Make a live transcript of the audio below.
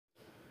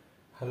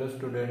Hello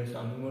students,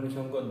 আমি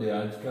মণিশঙ্কর দে।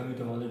 আজকে আমি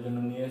তোমাদের জন্য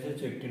নিয়ে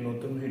এসেছি একটি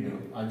নতুন ভিডিও।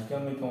 আজকে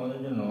আমি তোমাদের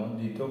জন্য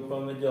দ্বিতীয়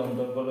ক্রমের যে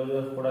অন্তর্কলজ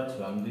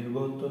পড়াচ্ছিলাম দীর্ঘ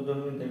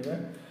উত্তরধর্মী থেকে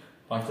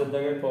 5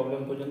 দাগের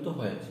প্রবলেম পর্যন্ত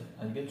হয়েছে।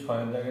 আজকে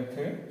 6 দাগের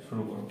থেকে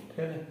শুরু করব, ঠিক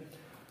আছে?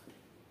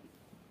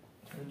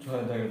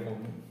 6 দাগের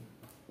problem.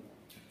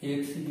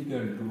 x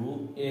equal to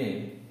a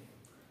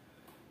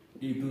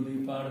e to the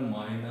power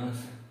minus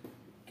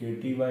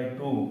kt by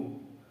 2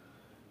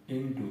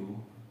 into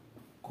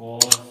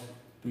cos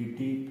pt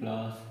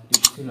plus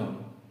epsilon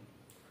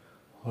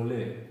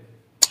হলে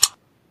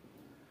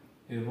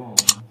এবং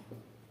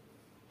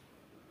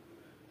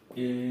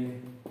a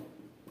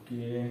k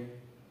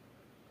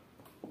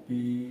p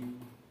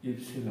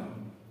ইপসিলন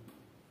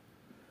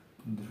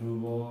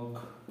ধ্রুবক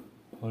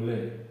হলে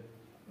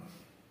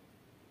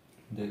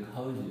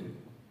দেখাও যে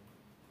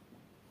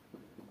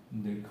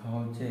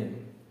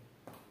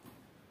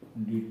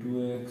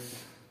d2x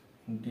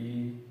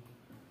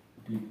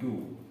d2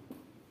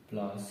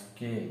 plus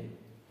k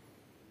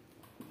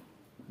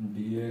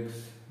dx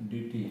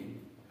dt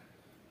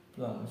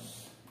plus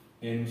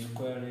n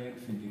square x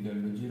is equal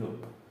two 0,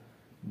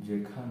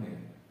 যেখানে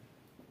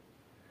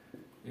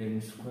n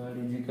square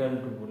is equal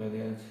two বলে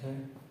দেওয়া আছে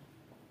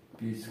p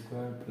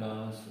square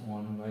plus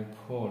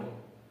 1/4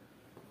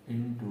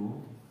 into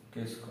k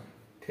square.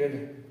 ঠিক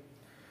আছে,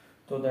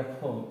 তো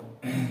দেখো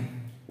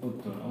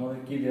উত্তর আমাদের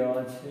কি দেওয়া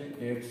আছে,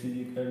 x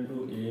is equal two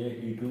a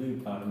e to the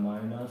power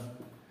minus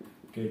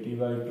kt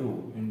by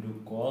 2 into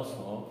cos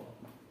of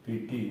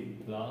pt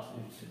plus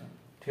epsilon.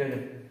 ঠিক আছে,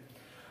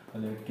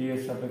 তাহলে টি এর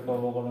সাপেক্ষে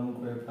অবকলন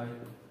করে পাই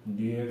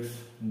dx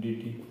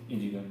dt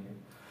ইজিক্যাল টু,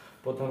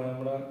 প্রথমে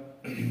আমরা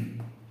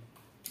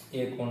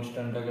a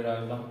কনস্ট্যান্টটাকে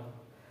রাখলাম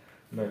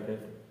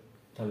ব্র্যাকেট,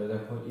 তাহলে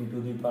দেখো e to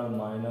the power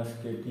minus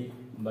kt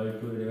by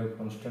 2 এর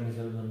কনস্ট্যান্ট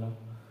হিসেবে ধরলাম,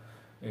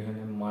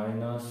 এখানে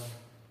minus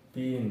p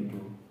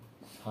into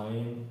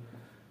sign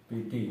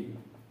pt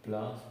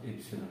plus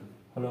epsilon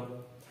হলো।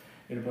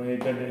 এরপর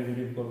এটা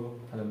ডেরিভেটিভ করবো,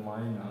 তাহলে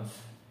minus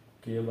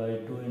k by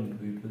 2 into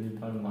e to the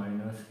power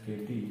minus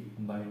kt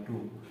by 2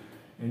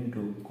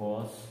 into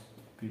cos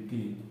pt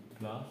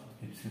plus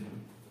epsilon.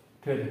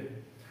 ঠিক আছে,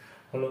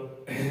 হলো।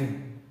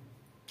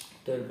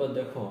 তো এরপর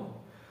দেখো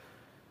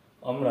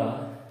আমরা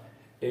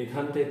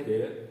এইখান থেকে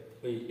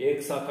ওই x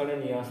আকারে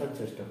নিয়ে আসার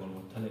চেষ্টা করবো,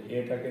 তাহলে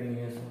এটাকে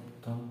নিয়ে আসো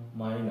প্রথম,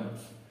 minus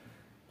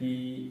P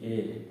A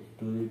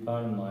to the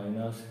power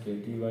minus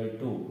Katie by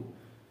 2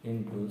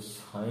 into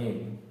sign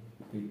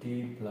PT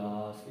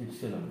plus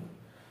epsilon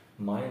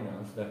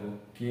minus দেখো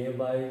কে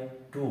বাই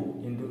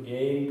 2 ইন্টু এ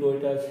ইন্টু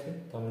ওইটা আছে,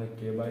 তার মানে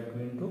কে বাই 2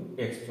 ইন্টু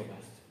এক্স চলে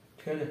আসছে।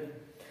 ঠিক আছে,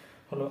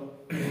 হলো।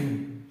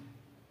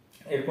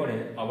 এরপরে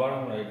আবার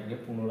আমরা এটাকে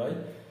পুনরায়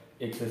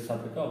এক্স এর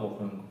সাপেক্ষে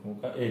অবকলন করবো,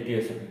 এটি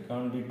এর সাপেক্ষে,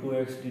 কারণ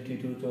d2x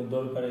dt2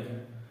 দরকার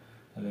এখানে,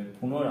 তাহলে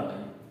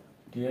পুনরায়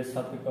টি এর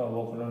সাপেক্ষে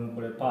অবকলন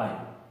করে পাই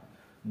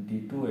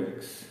d2x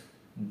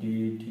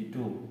dt2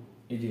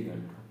 ইজিক্যাল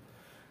টু,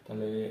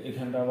 তাহলে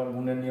এখানটা আবার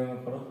গুণের নিয়মে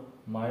করো,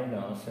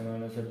 মাইনাস এ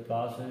মাইনাসে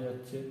প্লাস হয়ে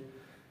যাচ্ছে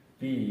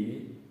p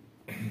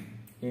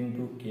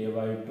into k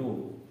by 2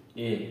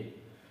 a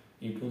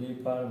E to the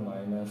power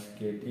minus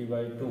kt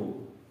by 2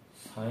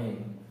 sign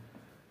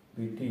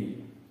pt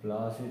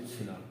plus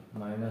epsilon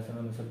minus এ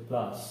মাইনাসে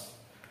প্লাস,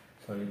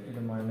 সরি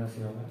এটা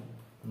মাইনাসই হবে,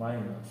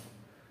 minus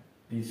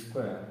P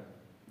square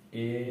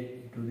A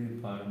to the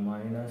power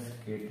minus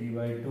kt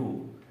by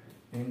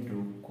 2 into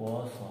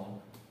cos of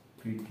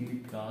pt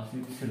plus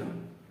epsilon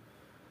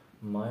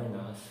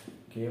minus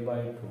K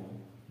by 2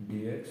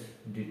 dx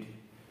dt।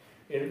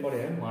 এরপরে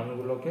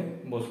মানগুলোকে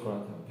বস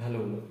করাতে হবে,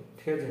 ভ্যালুগুলোকে।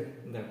 ঠিক আছে,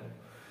 দেখো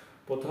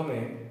প্রথমে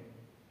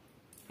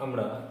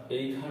আমরা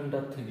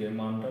এইখানটার থেকে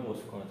মানটা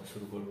বস করাতে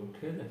শুরু করবো।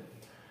 ঠিক আছে,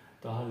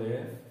 তাহলে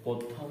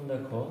প্রথম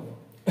দেখো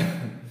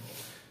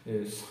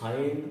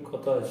সাইন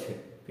কত আছে,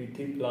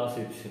 PT plus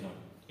epsilon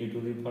E to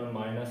the power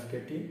minus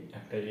Katie,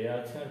 একটা এ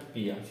আছে আর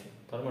পি আছে,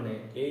 তার মানে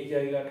এই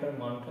জায়গাটার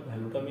মানটা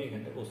ভ্যালুটা আমি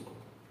এখানটা বস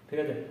করবো। ঠিক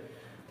আছে,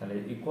 তাহলে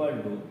ইকুয়াল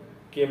টু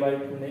কে বাই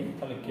 2 নেই,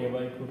 তাহলে কে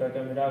বাই 2টাকে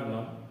আমি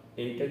রাখলাম,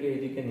 এইটাকে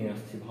এইদিকে নিয়ে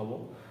আসছি ভাবো,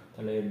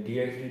 তাহলে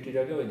ডিএক্স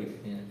ডিটিটাকে ওই দিকে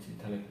নিয়ে যাচ্ছি,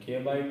 তাহলে কে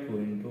by 2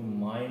 into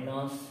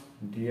minus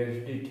dx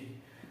DT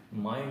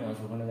minus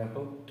ওখানে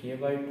দেখো কে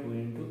বাই 2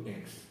 ইন্টু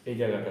এক্স, এই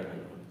জায়গাটা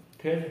ভ্যালু হলো।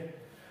 ঠিক আছে,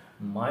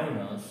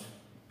 মাইনাস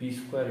পি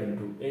স্কোয়ার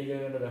ইন্টু এই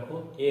জায়গাটা দেখো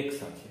এক্স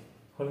আছে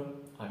হলো,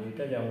 আর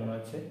এটা যেমন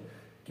আছে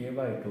কে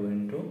বাই 2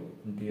 ইন্টু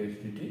ডিএক্স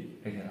ডিটি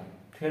রেখেলাম।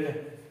 ঠিক আছে,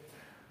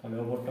 তাহলে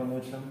ওপরটা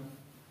মুছলাম,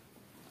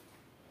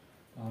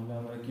 তাহলে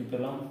আমরা কি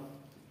পেলাম,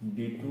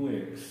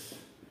 d2x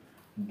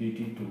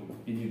dt2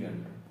 is equal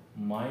two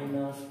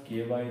minus K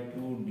by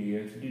 2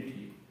 dx dt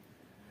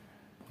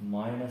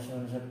minus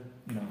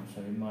না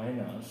sorry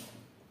minus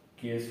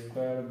K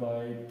square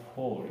by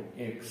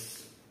 4x,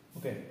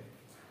 okay,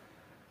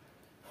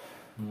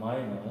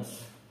 minus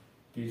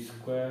P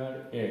square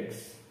x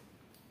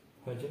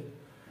হয়েছে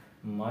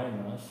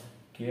minus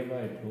K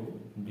by 2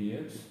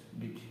 dx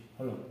dt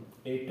হলো।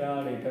 এইটা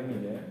আর এটা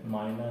মিলে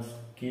মাইনাস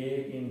কে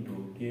ইন্টু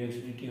ডিএক্স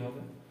ডিটি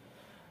হবে,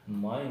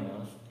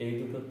 মাইনাস এই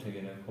দুটোর থেকে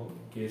দেখো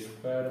কে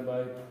square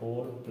by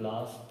 4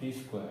 plus P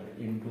square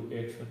into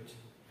x হচ্ছে,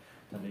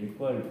 তাহলে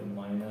equal to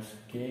minus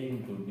K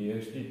into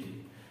dx DT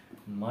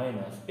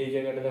minus এই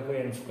জায়গাটা দেখো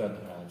এন স্কোয়ার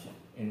ধরা আছে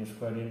এন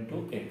স্কোয়ার ইন্টু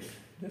এক্স,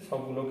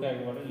 সবগুলোকে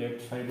একবারে লেফট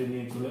সাইডে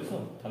নিয়ে চলেছো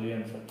তাহলে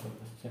অ্যান্সার চলে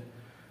আসছে।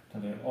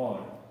 তাহলে or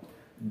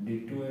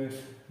d2x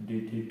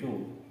dt2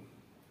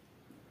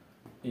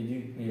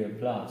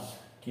 plus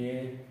K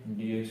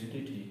dx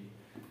dt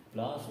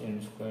plus N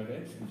square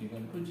x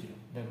is equal two 0।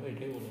 দেখো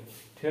এটাই বলেছে,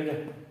 ঠিক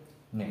আছে।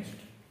 নেক্সট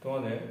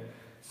তোমাদের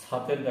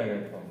সাতের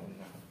দাগের প্রবলেম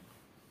দেখো।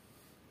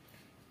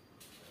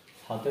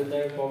 সাতের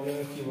দাগের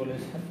প্রবলেমে কি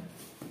বলেছে,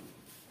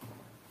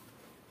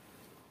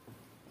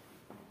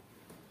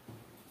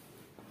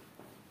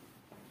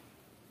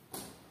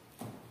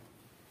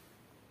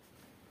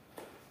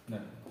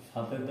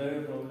 সাতের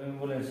দাগের প্রবলেম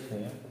বলেছে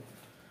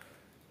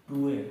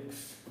 2x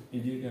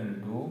is equal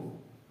two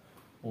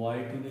y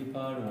to the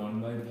power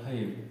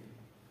 1/5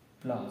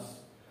 plus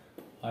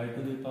y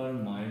to the power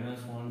minus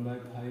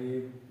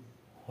 1/5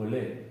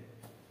 হলে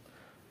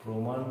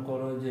প্রমাণ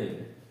করো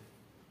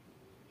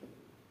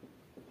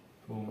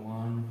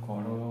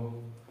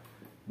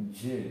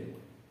যে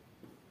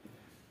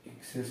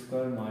x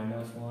square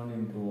minus 1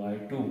 into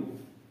y2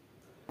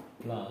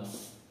 plus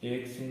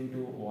x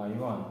into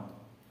y1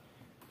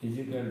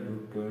 is equal two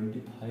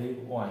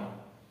 25y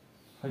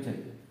হয়েছে।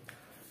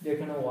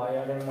 যেখানে y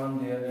আর এর মান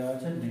দিয়ে দেওয়া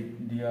আছে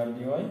dr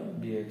dy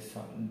dx,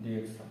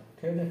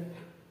 ঠিক আছে।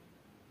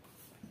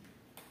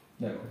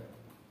 দেখো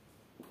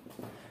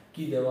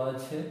কি দেওয়া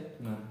আছে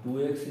না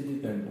 2x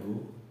is equal two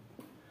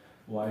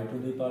y to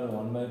the power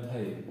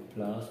 1/5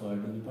 plus y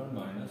to the power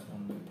minus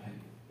 1/5,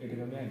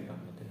 এটাকে আমি একদম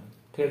বলতে হবে,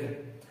 ঠিক আছে।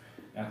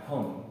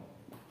 এখন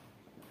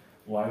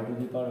y to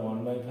the power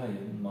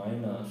 1/5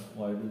 minus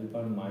y to the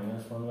power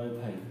minus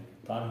 1/5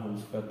 তার হোল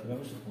স্কোয়ার থেকে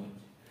আমি শুরু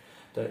করছি।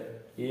 তো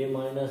a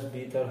মাইনাস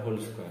বি তার হোল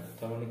স্কোয়ার,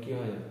 তার মানে কি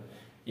হয়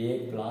a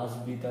প্লাস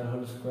বি তার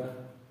হোল স্কোয়ার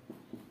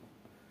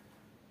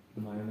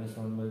মাইনাস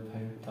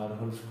 1/5 তার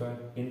whole square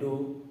into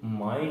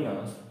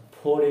minus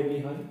 4ab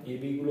হয়,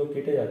 ab গুলো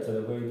কেটে যাচ্ছে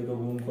দেখো এই দুটো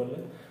গুণ করলে,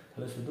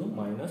 তাহলে শুধু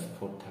মাইনাস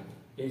 4 থাকে।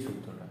 এই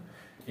সূত্রটা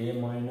a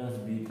মাইনাস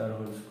বি তার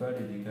whole square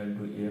is equal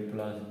two a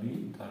plus B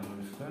তার হোল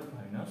স্কোয়ার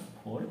মাইনাস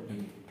 4ab,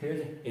 ঠিক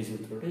আছে। এই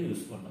সূত্রটা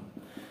ইউজ করলাম।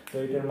 তো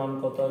এটার মান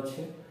কত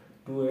আছে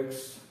 2x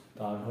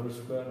তার হোল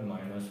স্কোয়ার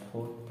মাইনাস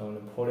 4, তাহলে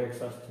 4x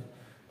আসছে,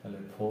 তাহলে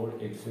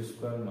 4x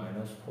square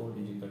minus 4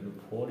 is equal two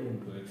 4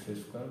 into x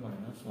square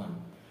minus 1।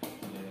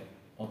 তাহলে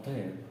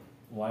অতএব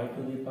y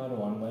to the power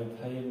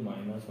 1/5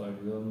 minus y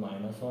to the power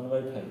minus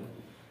 1/5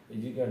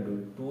 is equal two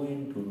 2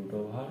 into root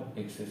over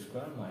x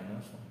square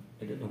minus 1,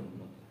 এটা ধরুন,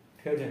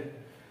 ঠিক আছে।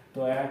 তো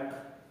 1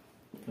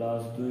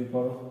 প্লাস 2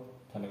 করো,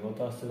 তাহলে কত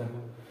আসছে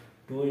দেখো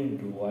 2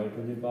 into y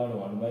to the power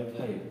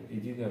 1/5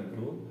 is equal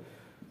two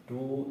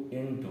 2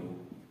 into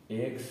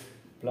x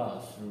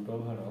plus root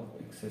over of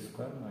x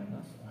square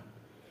minus 1।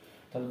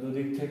 তাহলে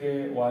দুদিক থেকে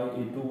y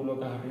এই 2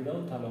 গুলোকে হাটিয়ে দাও,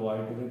 তাহলে y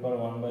to the power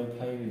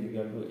 1/5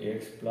 is equal two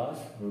x plus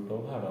root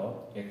over of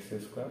x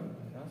square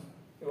minus,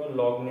 এবার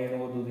log নিয়ে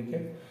নেবো দুদিকে,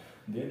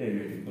 দিয়ে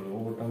ডেরিভেটিভ করবো,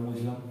 ওটা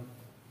বুঝলাম।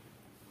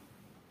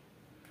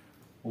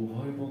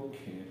 উভয়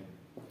পক্ষের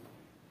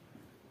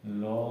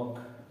লগ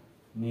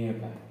নিয়ে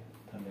পাই,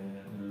 তাহলে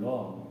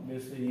লগ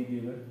বেশ ই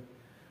দিবে,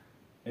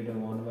 এটা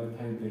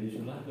 1/5 বেরিয়ে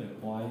চলে আসবে,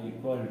 y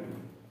equal to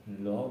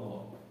log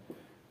of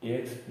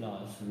x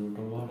plus root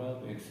over of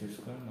x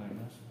square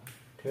minus 1,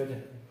 ঠিক আছে।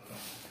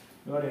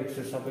 এবার এক্স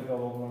এর সাপেক্ষে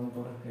অবকলন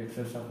করে, এক্স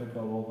এর সাপেক্ষে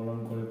অবকলন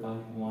করে পাই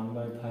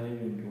 1/5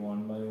 into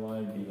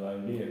 1/y dy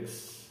dx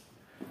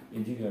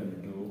is equal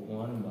two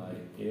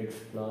 1/x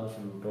plus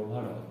root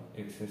over of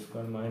x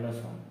square minus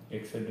 1,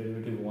 x এর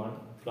ডেরিভেটিভ 1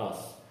 প্লাস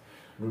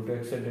রুট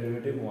এক্স এর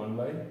ডেরিভেটিভ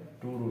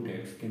 1/2 রুট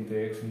এক্স, কিন্তু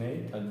এক্স নেই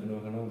তার জন্য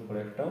ওখানে উপরে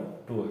একটা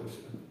 2x,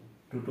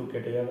 2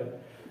 কেটে যাবে,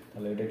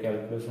 তাহলে এটা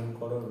ক্যালকুলেশন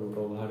করো root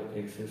over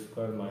x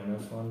square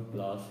minus 1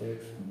 plus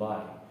x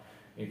by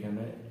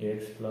এখানে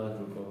x plus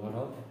root over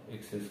of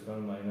x square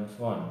minus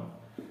 1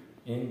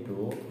 into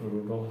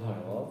root over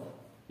of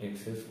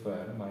x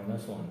square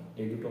minus 1,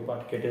 এই দুটো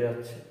পার্ট কেটে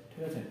যাচ্ছে,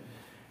 ঠিক আছে।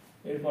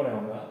 এরপরে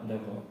আমরা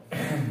দেখো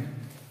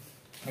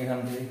এখান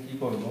থেকে কি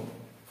করব,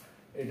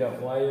 এটা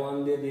y1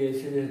 দিয়ে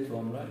দিয়েছে যেহেতু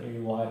আমরা এই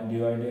dy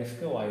dx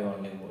কে y1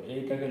 নেব,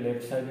 এইটাকে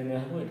লেফট সাইডে নিয়ে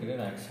আসবো, এটাকে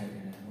রাইট সাইডে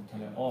নিয়ে আসবো,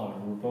 তাহলে or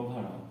root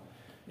over of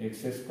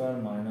x square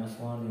minus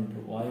 1 into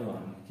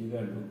y1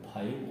 equal to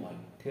 5y,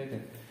 ঠিক আছে।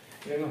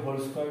 এটাকে হোল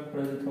স্কোয়ার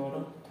করে দিতে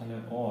পারো, তাহলে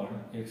or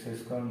x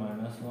square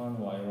minus 1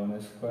 y1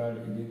 square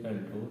equal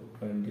to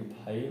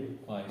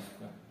 25y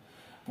square,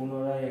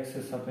 পুনরায় এক্স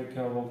এর সাপেক্ষে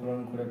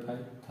অবকলন করে পাই,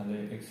 তাহলে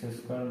x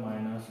square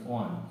minus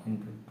 1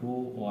 into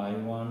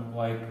 2y1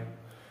 y2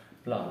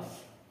 plus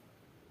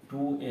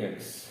 2x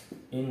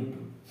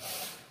into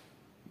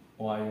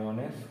y1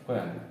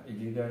 square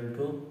equal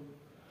to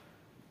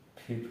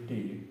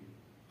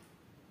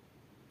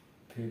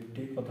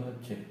 50 কত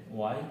হচ্ছে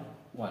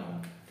y1,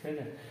 ঠিক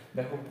আছে।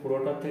 দেখো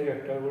পুরোটার থেকে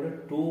একটা করে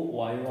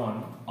 2y1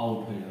 আউট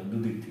হয়ে যাবে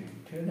দুদিক থেকে,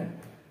 ঠিক আছে।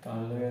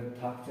 তাহলে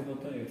থাকছে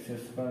কত x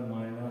square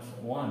minus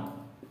 1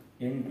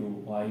 into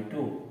y2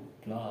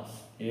 plus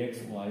x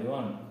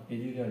y1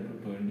 equal to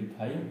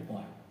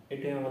 25y,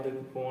 এটাই আমাদের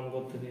প্রমাণ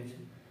করতে দিয়েছে,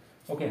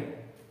 ওকে।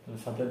 তাহলে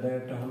সাতের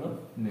দাগেরটা হলো।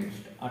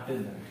 নেক্সট 8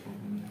 দাগের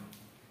প্রবলেম দেখো।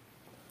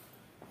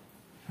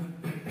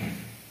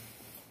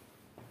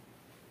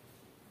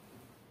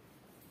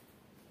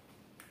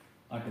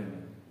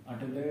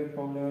 8 দাগের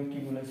প্রবলেমে কি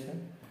বলেছে,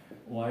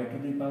 y to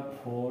the power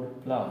 4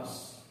 plus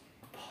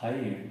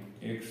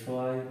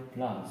 5xy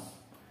plus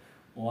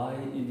y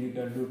is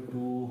equal to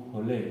 2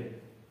 হলে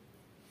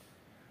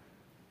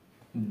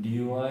dy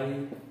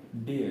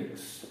dx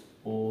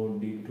ও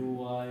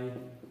d2y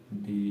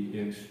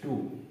dx2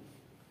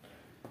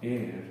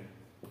 এর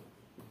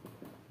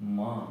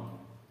মান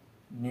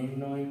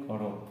নির্ণয়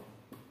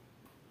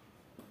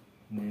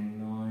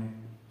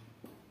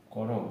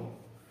করো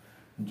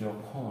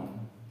যখন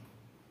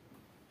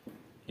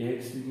x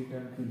is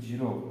equal to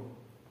 0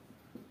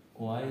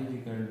 y is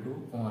equal to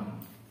 1।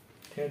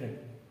 ঠিক আছে,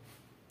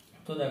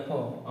 তো দেখো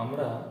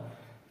আমরা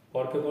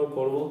পরপর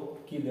করব।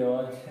 কি দেওয়া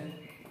আছে,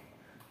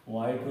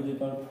 y to the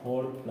power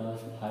 4 plus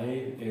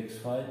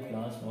 5xy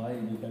plus y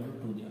is equal to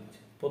 2 দেওয়া আছে।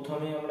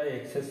 প্রথমে আমরা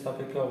x এর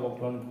সাপেক্ষে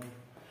অবকলন,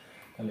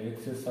 তাহলে x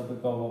এর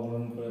সাপেক্ষে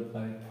অবকলন করে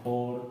পাই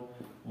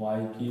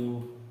 4y cube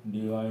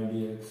dy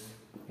dx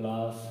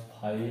plus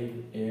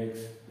 5x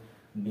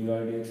dy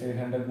dx,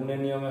 এখানটা গুণের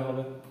নিয়মে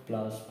হবে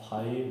plus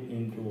 5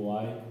 into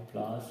y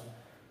plus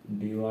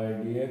dy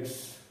dx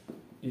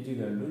is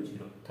equal to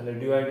 0। তাহলে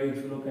dy dx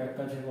গুলোকে এক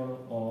কাছে করো,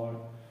 অর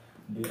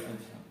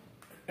আচ্ছা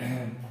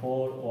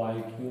 4y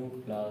cube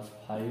plus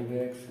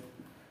 5x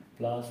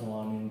plus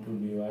 1 into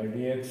dy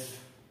dx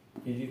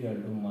is equal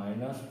to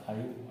minus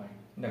 5y।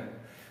 দেখো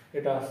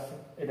এটা আসছে,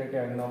 এটাকে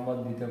 1 নম্বর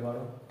দিতে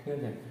পারো। ঠিক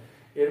আছে,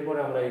 এরপরে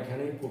আমরা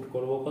এখানেই পুট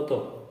করব কত,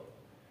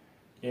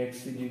 x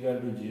is equal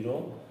to 0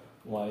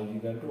 y is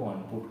equal to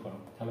 1 put করো,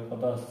 তাহলে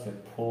কত আসছে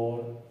 4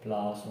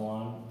 plus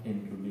 1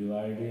 into dy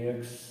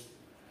dx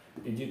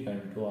is equal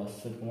to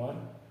আসছে তোমার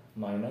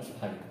মাইনাস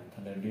 5।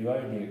 তাহলে dy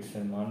dx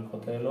এর মান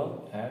কত এলো,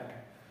 at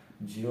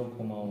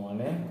 0,1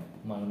 এ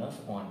মাইনাস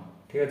 1।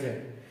 ঠিক আছে,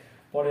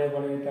 পরে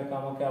এটাকে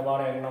আমাকে আবার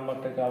 1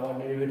 নম্বরটাকে আবার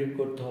ডেরিভেটিভ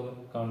করতে হবে,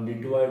 কারণ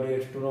d2y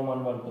dx2 এর মান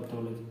বার করতে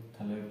বলেছে।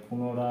 তাহলে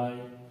পুনরায়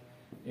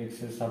x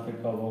এর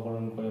সাপেক্ষে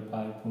অবকলন করে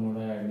পাই,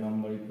 পুনরায় 1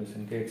 নম্বর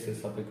ইকুয়েশনকে x এর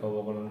সাপেক্ষে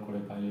অবকলন করে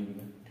পাই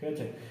লিখবে। ঠিক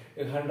আছে,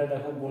 এখানটা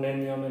দেখো গুণের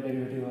নিয়মে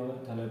ডেরিভেটিভ হবে,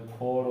 তাহলে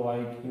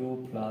 4y cube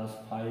plus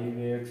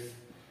 5x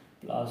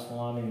plus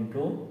 1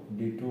 into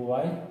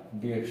d2y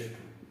dx2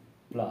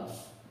 plus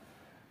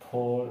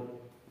 4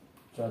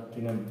 4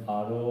 3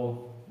 12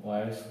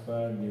 y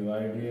square dy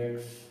dx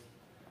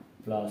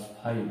plus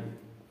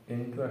 5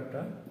 into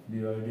একটা dy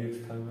dx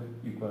থাকবে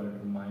equal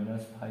to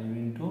minus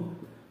 5 into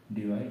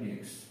dy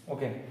dx।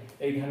 ওকে,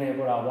 এইখানে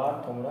এবার আবার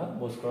তোমরা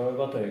বস করবে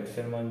কত, x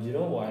এর মান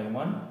 0 y এর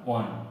মান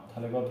 1,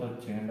 তাহলে কত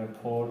হচ্ছে এখানটা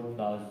 4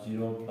 plus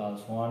 0 plus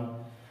 1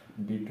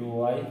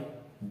 d2y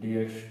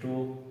dx2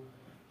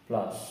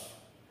 plus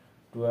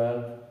 12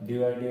 dy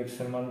dx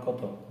এর মান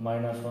কত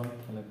মাইনাস 1,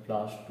 তাহলে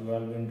plus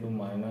 12 into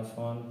minus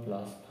 1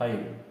 plus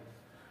 5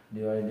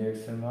 dy dx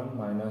এর মান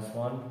মাইনাস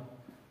 1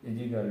 ইজ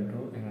ইকুয়াল টু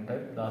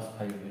এখানটায় প্লাস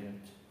 5 হয়ে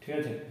যাচ্ছে। ঠিক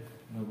আছে,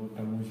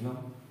 ব্যাপারটা বুঝলাম।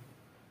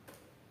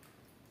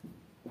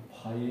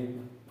 5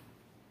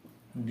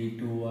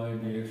 d2y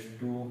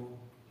dx2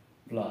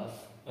 প্লাস,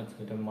 আচ্ছা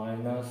এটা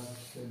মাইনাস,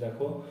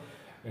 দেখো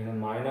এখানে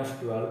মাইনাস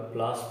 12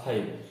 প্লাস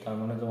 5, তার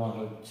মানে তোমার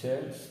হচ্ছে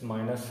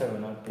মাইনাস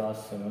 7 আর প্লাস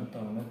 7,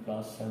 তার মানে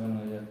প্লাস 7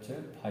 হয়ে যাচ্ছে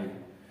 5।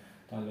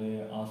 তাহলে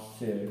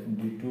আসছে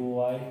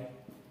d2y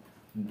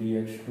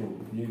dx2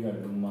 equal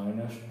to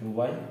minus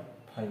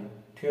 2/5।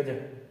 ঠিক আছে,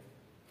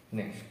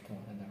 নেক্সট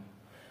তোমাদের দেখো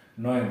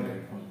 9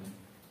 দাগের প্রবলেম।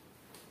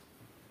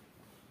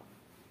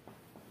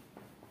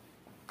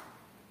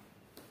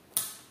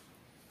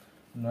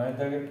 9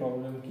 দাগের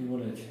প্রবলেম কি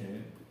বলেছে,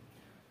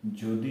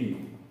 যদি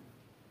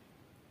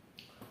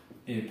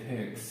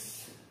fx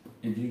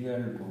is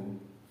equal to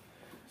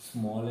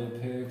small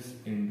fx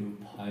into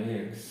phi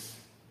x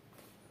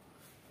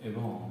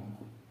এবং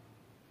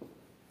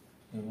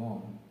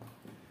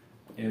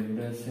f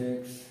dash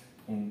x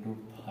into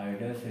phi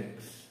dash x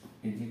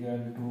is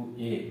equal to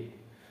a,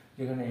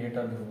 যেখানে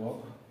এটা ধ্রুবক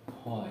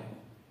হয়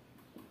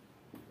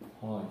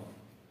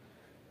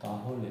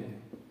তাহলে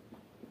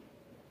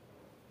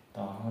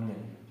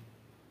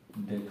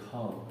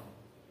দেখাও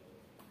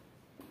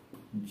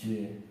যে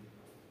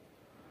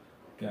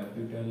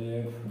capital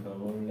F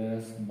double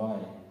dash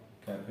by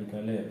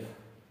capital F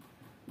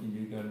is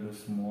equal to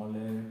small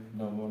f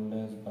double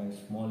dash by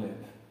small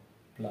f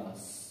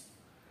plus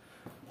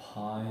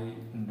phi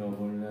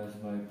double dash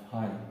by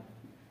phi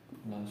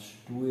plus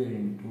 2a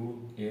into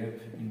f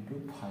into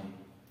phi।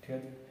 ঠিক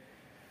আছে,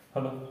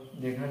 হলো,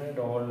 যেখানে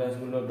ডবল ড্যাশ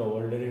গুলো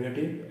double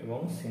derivative এবং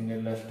single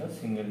ড্যাশটা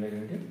single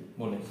derivative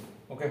বলেছি।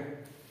 ওকে,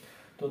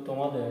 তো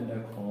তোমাদের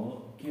দেখো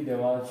কি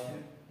দেওয়া আছে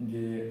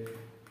যে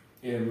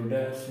f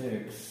dash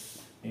x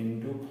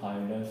into phi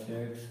dash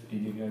x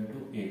is equal to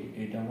a,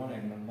 এটা আমার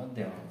 1 নম্বর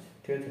দেওয়া আছে।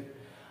 ঠিক আছে,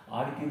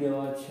 আর কি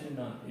দেওয়া আছে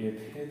না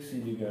fx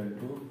is equal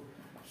to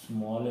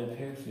small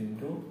fx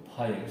into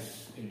phi x,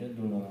 এটা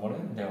 2 নম্বরে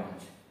দেওয়া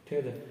আছে। ঠিক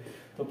আছে,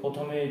 তো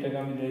প্রথমে এটাকে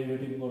আমি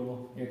ডেরিভেটিভ করব,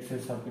 x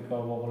এর সাপেক্ষে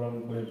অবকলন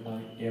করে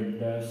পাই f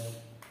dash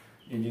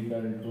is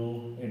equal to,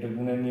 এটা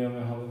গুণের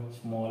নিয়মে হবে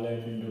small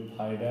f into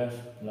phi dash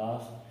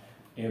plus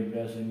F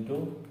dash into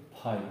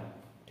five.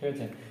 ঠিক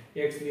আছে,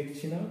 এক্স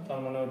লিখছি না, তার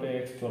মানে ওটা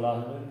এক্স চলে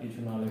আসবে, কিছু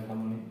না লেখা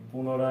মানে।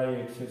 পুনরায়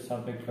এক্স এর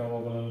সাপেক্ষে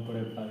অবকলন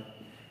করে পাই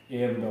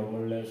F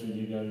double dash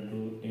is equal two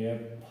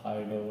F five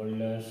double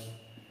dash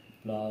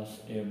plus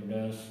F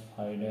dash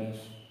five dash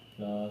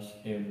plus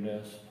F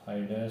dash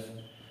five dash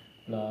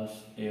plus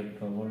F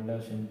double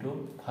dash into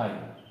five.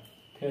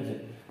 ঠিক আছে,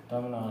 তার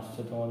মানে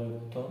আসছে তোমাদের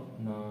তো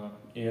না,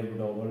 এফ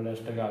ডবল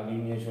ড্যাশটাকে আগেই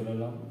নিয়ে চলে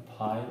এলাম,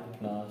 five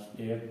plus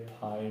F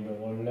five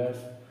double dash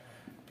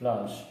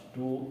plus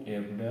two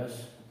F dash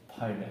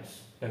five dash.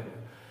 দেখো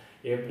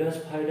এফ ড্যাশ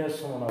ফাইভ ড্যাশ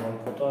সমান আবার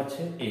কত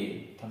আছে এ,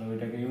 তাহলে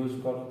ওইটাকে ইউজ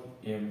করো,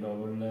 F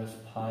double dash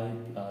five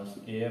plus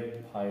F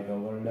five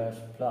double dash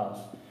plus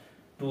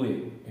two এ,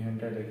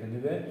 এখানটা রেখে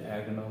দিবে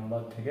 1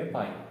 নম্বর থেকে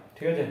পাই।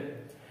 ঠিক আছে,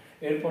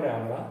 এরপরে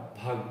আমরা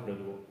ভাগ করে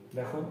দেবো।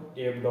 দেখো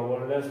এফ ডবল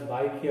ড্যাশ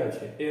বাই কি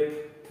আছে এফ,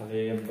 তাহলে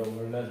F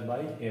double dash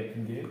by F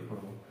দিয়ে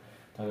করবো,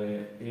 তাহলে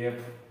F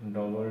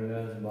double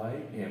dash by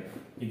F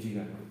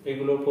is equal two,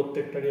 এগুলো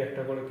প্রত্যেকটারই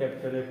একটা করে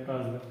ক্যাপিটাল এফ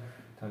আসবে,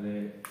 তাহলে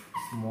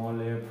small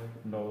F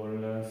double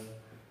dash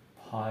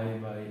five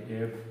by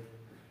F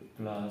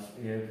plus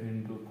F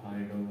into five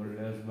double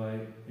dash by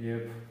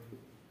F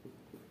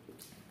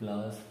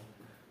plus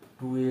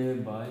two A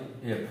by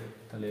F.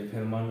 তাহলে F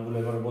এর মানগুলো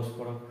এবার বস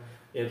করো,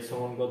 এফ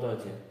সমান কত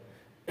আছে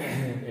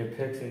এফ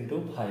এক্স ইন্টু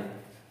ফাইভ,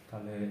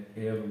 তাহলে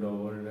F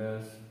double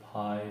dash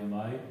five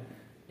by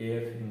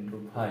F into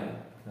five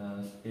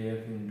plus F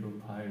into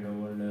five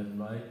double dash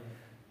by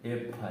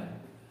F five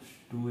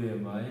two A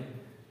by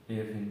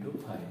F into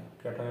five,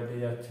 কাটাকাটি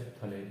যাচ্ছে,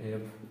 তাহলে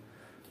F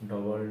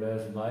double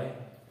dash by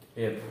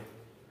F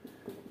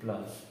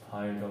plus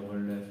five double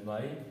dash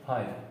by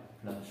five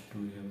plus two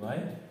A by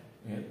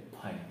F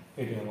five,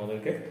 এটি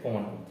আমাদেরকে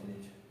প্রমাণ করতে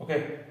দিয়েছে। ওকে,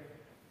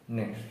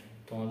 next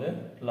তোমাদের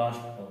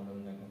last problem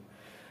দেখো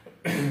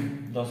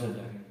 10-এর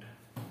জায়গাটা।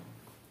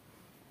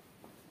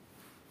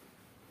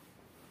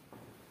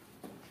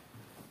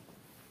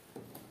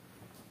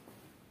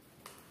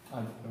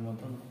 আজকের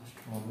মতন লাস্ট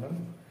প্রবলেম,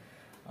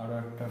 আরও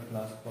একটা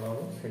ক্লাস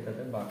করাবো,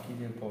 সেটাতে বাকি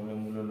যে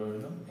প্রবলেমগুলো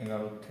রইল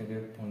 11 থেকে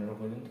 15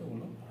 পর্যন্ত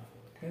ওগুলো,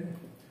 ঠিক আছে।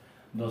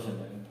 10-এর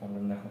জায়গায়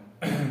প্রবলেম দেখো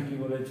কি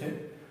বলেছে,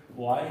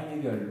 y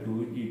equal to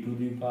E to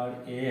the power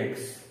ax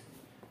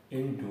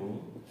into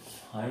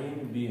sign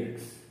bx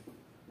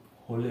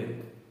হলে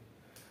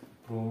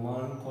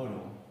প্রমাণ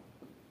করো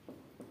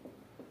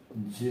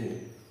যে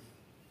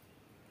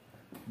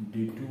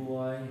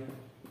d2y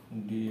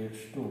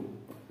dx2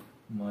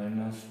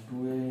 minus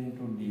 2a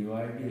into dy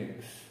dx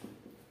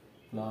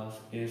plus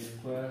a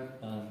square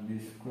plus b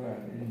square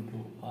into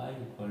i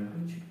equal to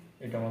 0,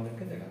 এটা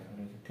আমাদেরকে দেখাতে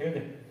হয়েছে। ঠিক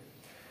আছে,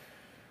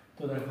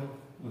 তো দেখো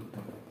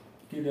উত্তর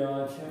কি দেওয়া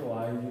আছে,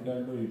 y equal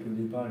to E to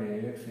the power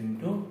ax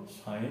into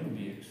sign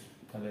bx,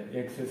 তাহলে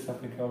x এর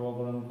সাপেক্ষে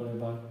অবকলন করে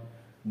পাই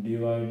dy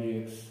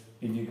dx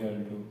is equal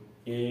to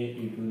a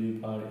E to the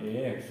power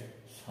ax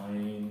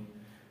sign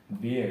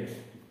bx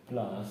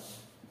plus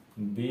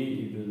b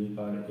E to the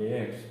power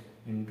ax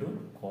into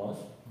cos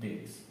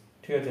bx।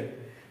 ঠিক আছে,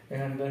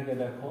 এখান থেকে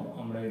দেখো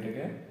আমরা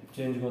এটাকে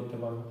চেঞ্জ করতে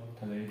পারবো,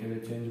 তাহলে এটাকে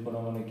চেঞ্জ করা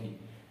মানে কি,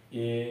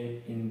 a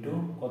ইন্টু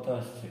কত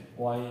আসছে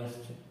y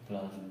আসছে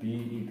plus b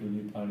E to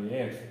the power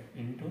x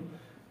into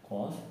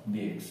cos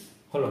bx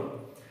হলো।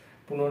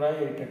 পুনরায়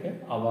এটাকে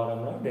আবার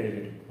আমরা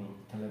ডেরিভেটিভ করব,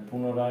 তাহলে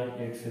পুনরায়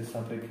x এর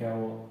সাপেক্ষে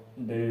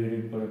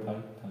ডেরিভেটিভ করে পাই,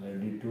 তাহলে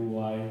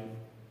d2y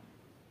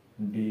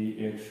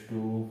dx2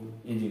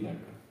 is equal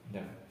to,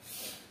 দেখো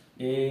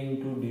a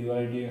ইন্টু dy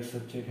dx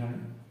হচ্ছে এখানে,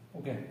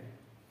 ওকে,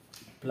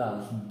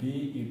 plus b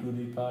E to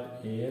the power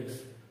ax,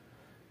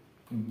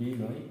 b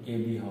নয়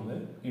ab হবে,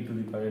 ই টু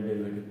দি পাওয়ার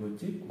ডেরিভেটিভ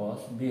করছি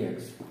cos bx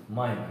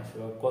মাইনাস,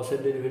 এবার cos এর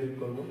ডেরিভেটিভ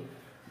করব,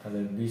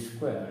 তাহলে b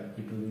square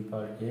E to the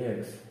power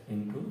ax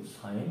into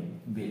sign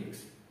bx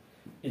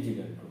is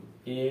equal to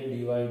a dy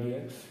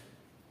dx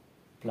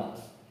plus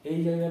এই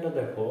জায়গাটা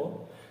দেখো,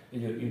 এই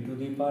যে ই to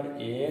the power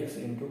ax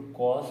into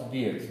cos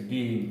bx, b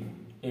into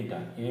এটা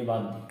a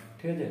বাদ দিই,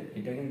 ঠিক আছে,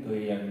 এটা কিন্তু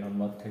এই 1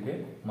 নম্বর থেকে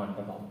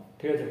মানটা পাবো।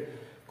 ঠিক আছে,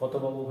 কত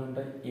পাবো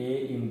ওখানটায় a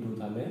ইন্টু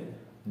তাহলে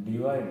dy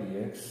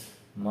dx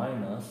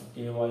মাইনাস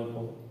ay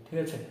পাবো। ঠিক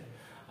আছে,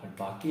 আর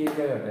বাকি এই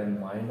জায়গাটায়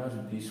মাইনাস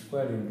বি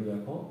স্কোয়ার ইন্টু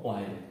দেখো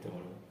y লিখতে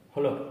পারবো,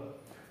 হলো।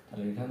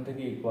 তাহলে এখান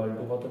থেকে ইকুয়াল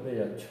টু কত পেয়ে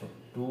যাচ্ছ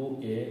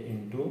 2a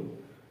ইন্টু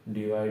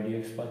dy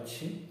dx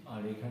পাচ্ছি,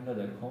 আর এখানটা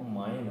দেখো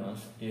minus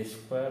a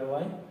square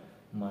y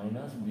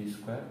minus B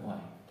square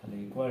y, তাহলে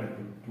equal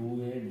to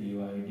 2a dy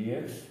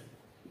dx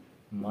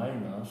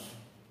minus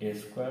a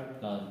square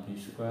plus B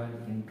square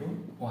into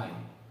y।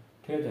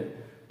 ঠিক আছে,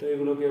 তো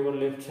এগুলোকে এবার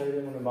লেফট সাইডে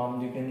মানে বাম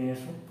দিকে নিয়ে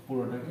এসো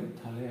পুরোটাকে,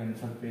 তাহলে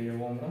অ্যান্সার পেয়ে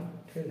যাবো আমরা।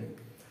 ঠিক আছে,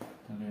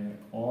 তাহলে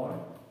or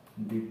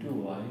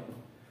d2y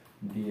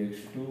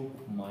dx2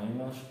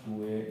 minus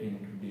 2a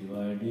into dy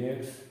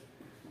dx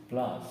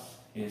plus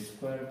a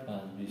square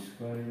plus B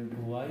square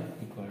into y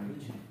equal to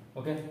 0।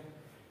 ওকে,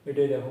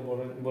 এটাই দেখো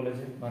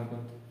বলেছে বার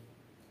করতে।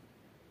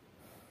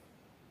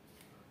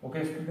 ওকে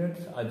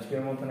স্টুডেন্টস,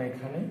 আজকের মতন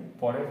এখানে,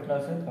 পরের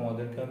ক্লাসে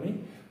তোমাদেরকে আমি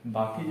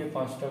বাকি যে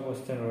 5টা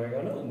কোশ্চেন রয়ে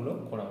গেল ওগুলো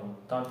করাবো,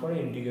 তারপরে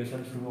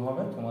ইন্টিগ্রেশন শুরু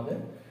হবে তোমাদের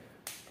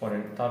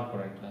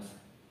তারপরের ক্লাসে।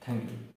 Thank you.